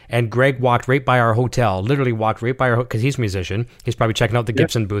 And Greg walked right by our hotel, literally walked right by our hotel, because he's a musician. He's probably checking out the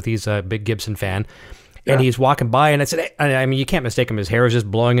Gibson booth. He's a big Gibson fan. And he's walking by, and I said, I mean, you can't mistake him. His hair was just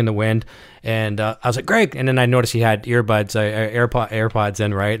blowing in the wind. And I was like, Greg. And then I noticed he had AirPods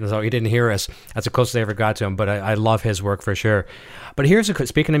in, right? And so he didn't hear us. That's the closest I ever got to him. But I love his work for sure. But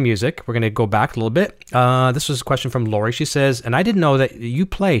speaking of music, we're going to go back a little bit. This was a question from Lori. She says, and I didn't know that you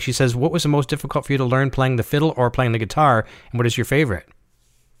play. She says, what was the most difficult for you to learn, playing the fiddle or playing the guitar? And what is your favorite?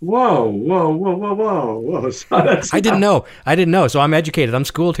 Whoa. I didn't know. So I'm educated. I'm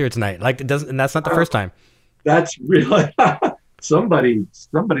schooled here tonight. And that's not the first time. That's really,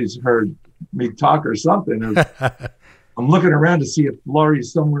 somebody's heard me talk or something. I'm looking around to see if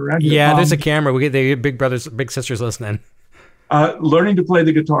Laurie's somewhere around here. Yeah, there's a camera. We get the big brothers, big sisters listening. Learning to play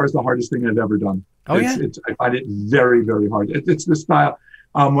the guitar is the hardest thing I've ever done. I find it very, very hard. It's the style.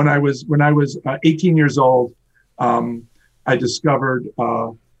 When I was 18 years old, I discovered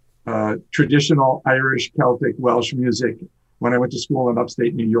traditional Irish, Celtic, Welsh music when I went to school in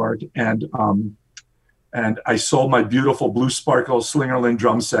upstate New York, and I sold my beautiful Blue Sparkle Slingerland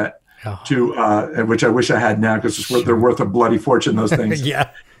drum set to which I wish I had now, because they're worth a bloody fortune, those things. Yeah.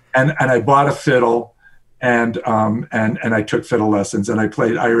 And I bought a fiddle, and I took fiddle lessons, and I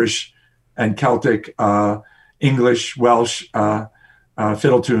played Irish and Celtic, English, Welsh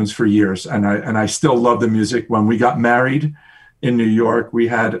fiddle tunes for years, and I still love the music. When we got married in New York, we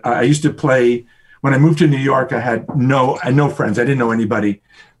had I used to play. When I moved to New York, I had no friends. I didn't know anybody,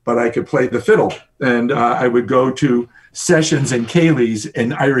 but I could play the fiddle. And I would go to sessions in Kaylee's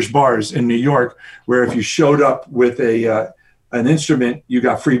in Irish bars in New York, where if you showed up with an instrument, you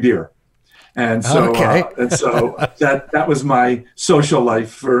got free beer. And so, that was my social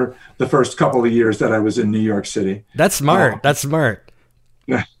life for the first couple of years that I was in New York City. That's smart. That's smart.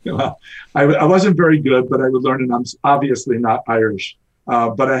 Well, I wasn't very good, but I would learn, and I'm obviously not Irish.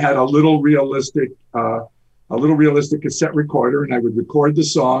 But I had a little realistic cassette recorder, and I would record the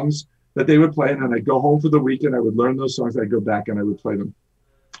songs that they would play, and then I'd go home for the weekend. I would learn those songs. I'd go back and I would play them.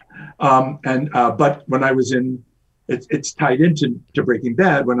 But when I was in, it's tied into Breaking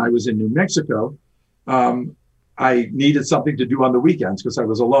Bad. When I was in New Mexico, I needed something to do on the weekends because I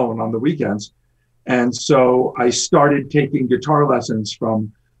was alone on the weekends. And so I started taking guitar lessons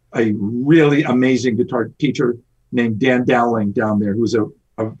from a really amazing guitar teacher named Dan Dowling down there, who's a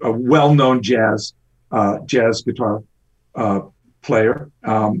well-known jazz guitar player.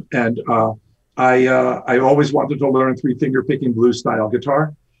 I always wanted to learn 3-finger picking blues style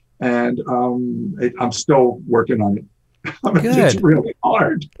guitar. And I'm still working on it. It's really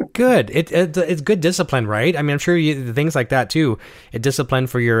hard. Good. It's good discipline, right? I mean, I'm sure things like that too. It discipline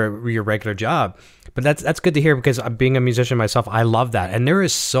for your regular job. But that's good to hear, because being a musician myself, I love that. And there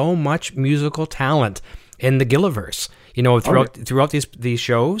is so much musical talent in the Gilliverse. You know, throughout these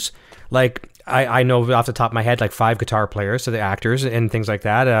shows. Like I know off the top of my head, like 5 guitar players, so the actors and things like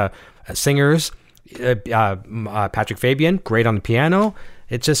that, singers. Patrick Fabian, great on the piano.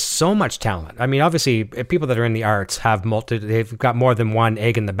 It's just so much talent. I mean, obviously, people that are in the arts they've got more than one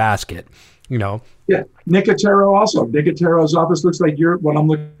egg in the basket, you know. Yeah, Nick Otero also. Nick Otero's office looks like what I'm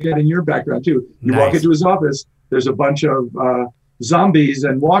looking at in your background too. You walk into his office, there's a bunch of zombies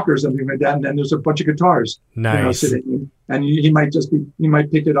and walkers and things like that, and then there's a bunch of guitars. Nice. You know, sitting, and he might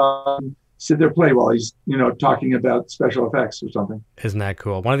pick it up, sit there, play while he's, you know, talking about special effects or something. Isn't that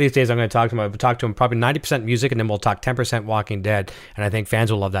cool? One of these days I'm going to talk to him. I'll talk to him probably 90% music, and then we'll talk 10% Walking Dead. And I think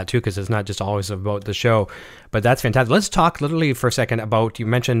fans will love that too, because it's not just always about the show. But that's fantastic. Let's talk literally for a second about, you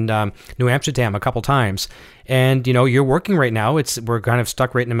mentioned New Amsterdam a couple times. And, you know, you're working right now. We're kind of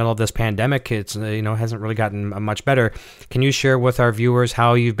stuck right in the middle of this pandemic. It's, you know, hasn't really gotten much better. Can you share with our viewers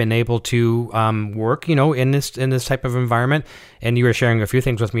how you've been able to work, you know, in this type of environment? And you were sharing a few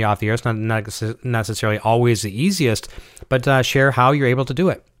things with me off the air. It's not necessarily always the easiest, but share how you're able to do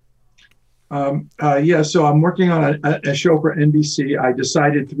it. So I'm working on a show for NBC. I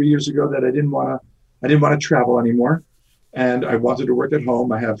decided 3 years ago that I didn't want to travel anymore, and I wanted to work at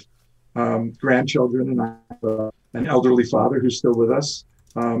home. I have grandchildren, and I have an elderly father who's still with us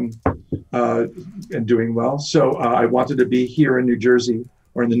and doing well. So I wanted to be here in New Jersey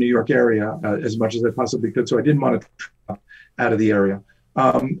or in the New York area as much as I possibly could. So I didn't want to travel out of the area.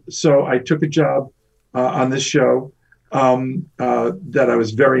 So I took a job on this show that I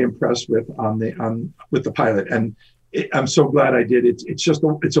was very impressed with with the pilot, and I'm so glad I did.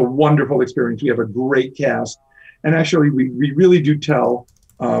 It's a wonderful experience. We have a great cast, and actually we really do tell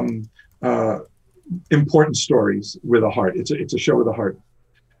important stories with a heart. It's a show with a heart.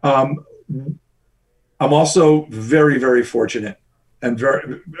 I'm also very, very fortunate, and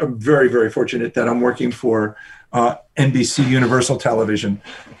very, very fortunate that I'm working for NBC Universal Television,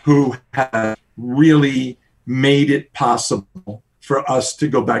 who have really made it possible for us to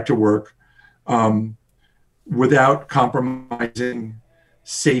go back to work without compromising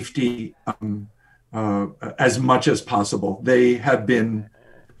safety as much as possible. They have been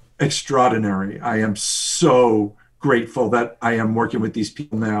extraordinary. I am so grateful that I am working with these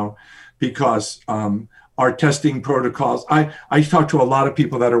people now, because our testing protocols, I talk to a lot of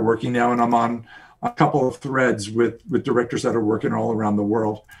people that are working now, and I'm on a couple of threads with directors that are working all around the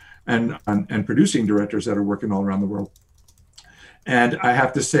world, and producing directors that are working all around the world. And I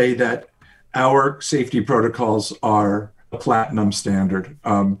have to say that our safety protocols are a platinum standard.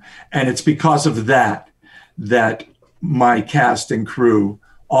 And it's because of that my cast and crew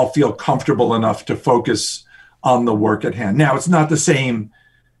all feel comfortable enough to focus on the work at hand. Now, it's not the same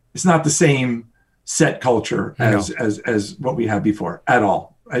set culture as what we had before at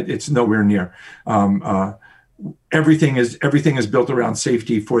all. It's nowhere near. Everything is built around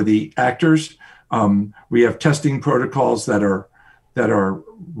safety for the actors. We have testing protocols that are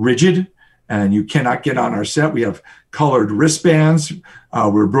rigid, and you cannot get on our set. We have colored wristbands.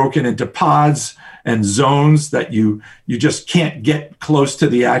 We're broken into pods and zones that you just can't get close to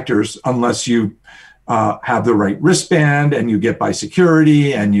the actors unless you have the right wristband, and you get by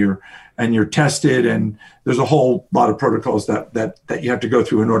security, and you're tested. And there's a whole lot of protocols that you have to go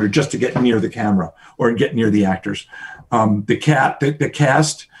through in order just to get near the camera or get near the actors. The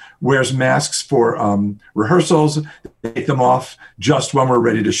cast, wears masks for rehearsals. They take them off just when we're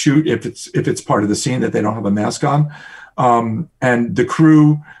ready to shoot, if it's part of the scene that they don't have a mask on. And the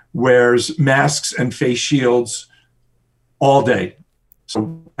crew wears masks and face shields all day.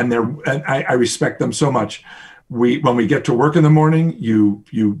 So, and I respect them so much. When we get to work in the morning, you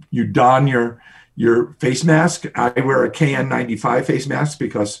don your face mask. I wear a KN95 face mask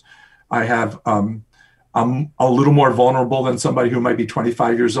because I have I'm a little more vulnerable than somebody who might be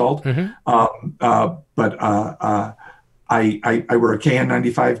 25 years old. Mm-hmm. But I wear a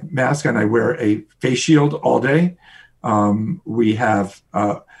KN95 mask and I wear a face shield all day. We have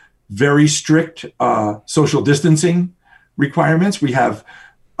very strict social distancing requirements. We have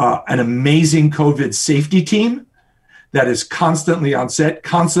an amazing COVID safety team that is constantly on set,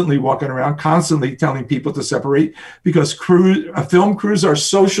 constantly walking around, constantly telling people to separate, because film crews are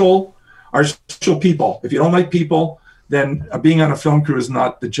social people. If you don't like people, then being on a film crew is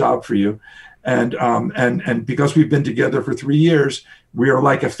not the job for you. And because we've been together for 3 years, we are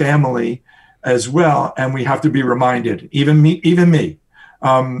like a family as well, and we have to be reminded. Even me,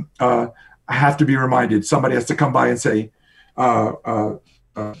 I have to be reminded. Somebody has to come by and say,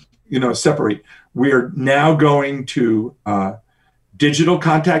 separate. We are now going to digital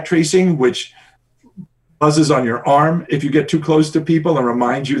contact tracing, which buzzes on your arm if you get too close to people and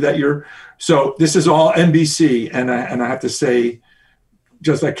reminds you that you're. So this is all NBC, and I have to say,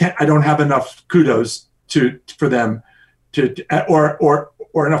 I don't have enough kudos for them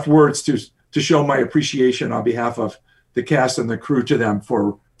or enough words to show my appreciation on behalf of the cast and the crew to them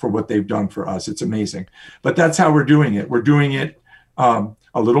for what they've done for us. It's amazing. But that's how we're doing it. We're doing it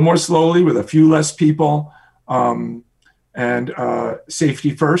a little more slowly with a few less people, and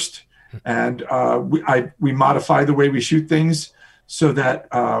safety first. And we modify the way we shoot things so that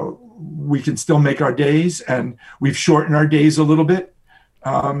we can still make our days, and we've shortened our days a little bit.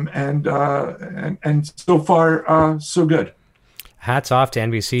 And so far, so good. Hats off to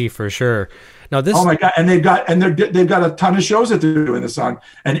NBC for sure. Now this. Oh my God! And they've got a ton of shows that they're doing this on,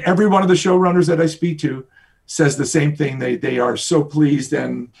 and every one of the showrunners that I speak to says the same thing. They are so pleased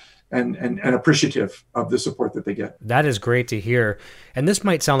and appreciative of the support that they get. That is great to hear. And this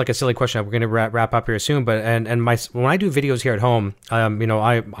might sound like a silly question. We're going to wrap up here soon, but when I do videos here at home,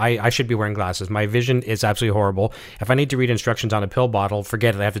 I should be wearing glasses. My vision is absolutely horrible. If I need to read instructions on a pill bottle,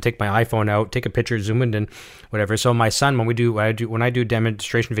 forget it. I have to take my iPhone out, take a picture, zoom in, and whatever. So my son, when I do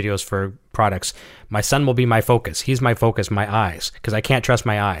demonstration videos for products, my son will be my focus. He's my focus, my eyes, because I can't trust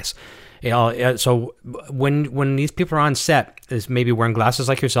my eyes. So when these people are on set, is maybe wearing glasses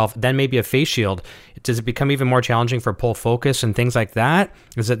like yourself, then maybe a face shield, does it become even more challenging for pull focus and things like that?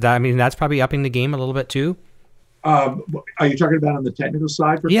 That's probably upping the game a little bit too. Are you talking about on the technical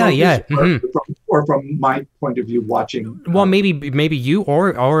side? Yeah. Mm-hmm. Or from my point of view, watching. Well, maybe you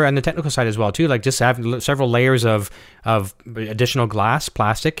or on the technical side as well too. Like just have several layers of additional glass,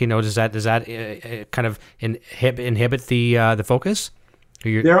 plastic. Does that kind of inhibit the focus?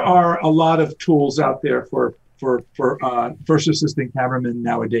 There are a lot of tools out there for first assistant cameramen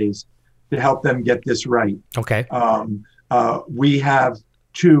nowadays to help them get this right. Okay. We have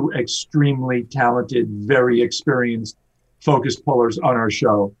two extremely talented, very experienced focus pullers on our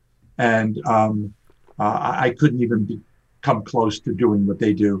show, and I couldn't even come close to doing what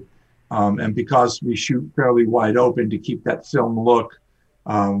they do. And because we shoot fairly wide open to keep that film look,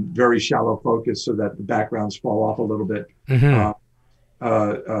 very shallow focus so that the backgrounds fall off a little bit. Mm-hmm.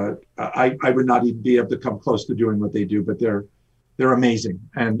 I would not even be able to come close to doing what they do, but they're amazing,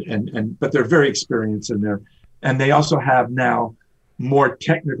 but they're very experienced and they also have now more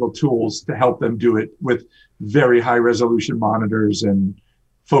technical tools to help them do it with very high resolution monitors and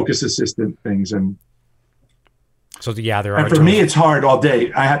focus assistant things. And so there are. And for me, it's hard all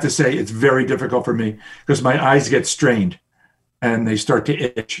day. I have to say it's very difficult for me because my eyes get strained and they start to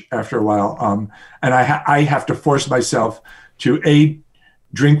itch after a while. And I have to force myself to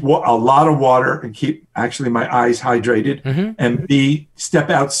drink a lot of water and keep actually my eyes hydrated, mm-hmm. and B, step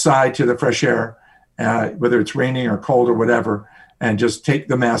outside to the fresh air, whether it's raining or cold or whatever, and just take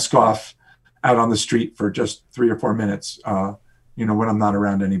the mask off out on the street for just 3 or 4 minutes, when I'm not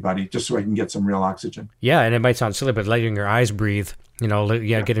around anybody, just so I can get some real oxygen. Yeah, and it might sound silly, but letting your eyes breathe,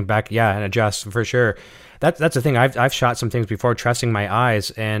 getting back, and adjust for sure. That's the thing. I've shot some things before, trusting my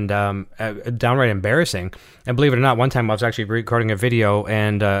eyes, and downright embarrassing. And believe it or not, one time I was actually recording a video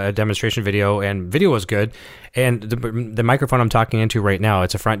and a demonstration video, and video was good. And the microphone I'm talking into right now,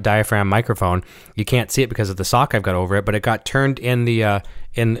 it's a front diaphragm microphone. You can't see it because of the sock I've got over it, but it got turned in the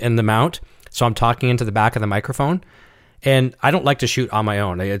in the mount, so I'm talking into the back of the microphone. And I don't like to shoot on my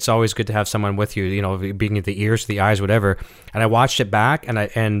own. It's always good to have someone with you, you know, being at the ears, the eyes, whatever. And I watched it back,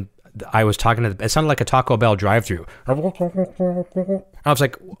 and I was talking to it sounded like a Taco Bell drive-through. I was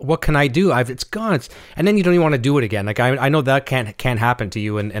like, what can I do? It's gone. And then you don't even want to do it again. Like I know that can't happen to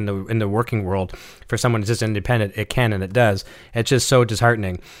you in the working world. For someone who's just independent, it can and it does. It's just so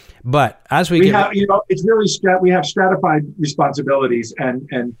disheartening. But as we have, you know, it's really we have stratified responsibilities,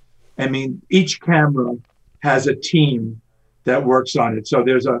 and I mean, each camera has a team that works on it. So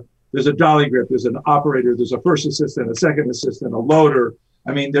there's a dolly grip, there's an operator, there's a first assistant, a second assistant, a loader.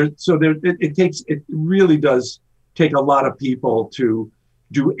 I mean, it really does take a lot of people to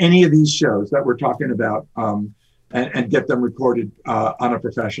do any of these shows that we're talking about, and get them recorded on a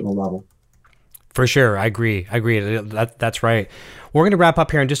professional level. For sure. I agree. That's right. We're going to wrap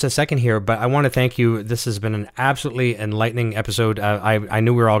up here in just a second here, but I want to thank you. This has been an absolutely enlightening episode. I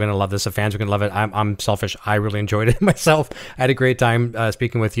knew we were all going to love this. The fans are going to love it. I'm selfish. I really enjoyed it myself. I had a great time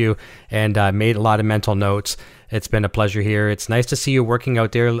speaking with you, and made a lot of mental notes. It's been a pleasure here. It's nice to see you working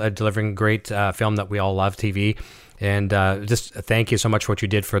out there, delivering great film that we all love, TV. And just thank you so much for what you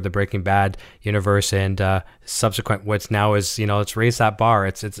did for the Breaking Bad universe, and subsequent what's now is, you know, let's raise that bar.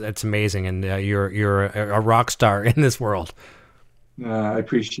 It's amazing, and you're a rock star in this world. I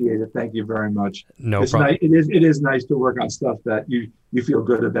appreciate it. Thank you very much. No problem. It is nice to work on stuff that you feel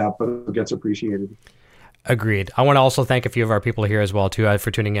good about, but it gets appreciated. Agreed. I want to also thank a few of our people here as well, too,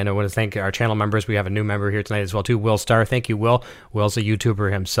 for tuning in. I want to thank our channel members. We have a new member here tonight as well, too, Will Starr. Thank you, Will. Will's a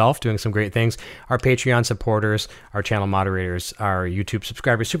YouTuber himself, doing some great things. Our Patreon supporters, our channel moderators, our YouTube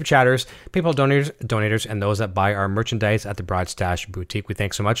subscribers, super chatters, PayPal donators, and those that buy our merchandise at the Broad Stash Boutique. We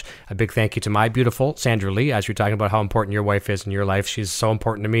thank so much. A big thank you to my beautiful Sandra Lee. As you're talking about how important your wife is in your life, she's so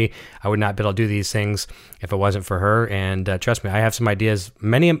important to me. I would not be able to do these things if it wasn't for her. And trust me, I have some ideas.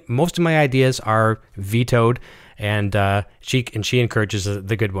 Most of my ideas are vetoed, and she encourages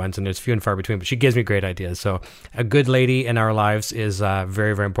the good ones, and there's few and far between, but she gives me great ideas. So a good lady in our lives is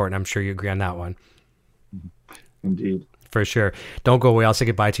very, very important. I'm sure you agree on that one. Indeed. For sure. Don't go away. I'll say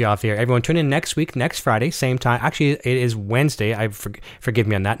goodbye to you off the air. Everyone, tune in next week, next Friday, same time. Actually, it is Wednesday. Forgive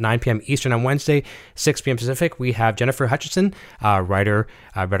me on that. 9 p.m. Eastern on Wednesday, 6 p.m. Pacific. We have Jennifer Hutchinson, writer,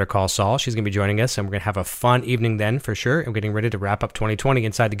 Better Call Saul. She's going to be joining us, and we're going to have a fun evening then, for sure. I'm getting ready to wrap up 2020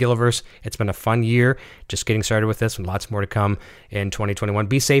 inside the Gilliverse. It's been a fun year, just getting started with this, and lots more to come in 2021.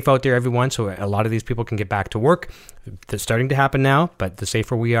 Be safe out there, everyone, so a lot of these people can get back to work. That's starting to happen now, but the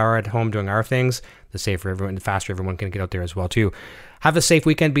safer we are at home doing our things, the safer everyone, the faster everyone can get out there as well, too. Have a safe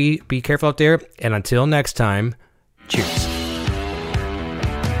weekend. Be careful out there. And until next time, cheers.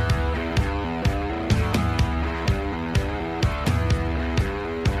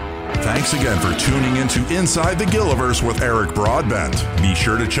 Thanks again for tuning into Inside the Gilliverse with Eric Broadbent. Be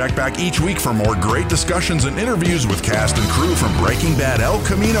sure to check back each week for more great discussions and interviews with cast and crew from Breaking Bad, El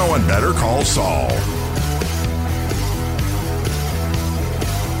Camino, and Better Call Saul.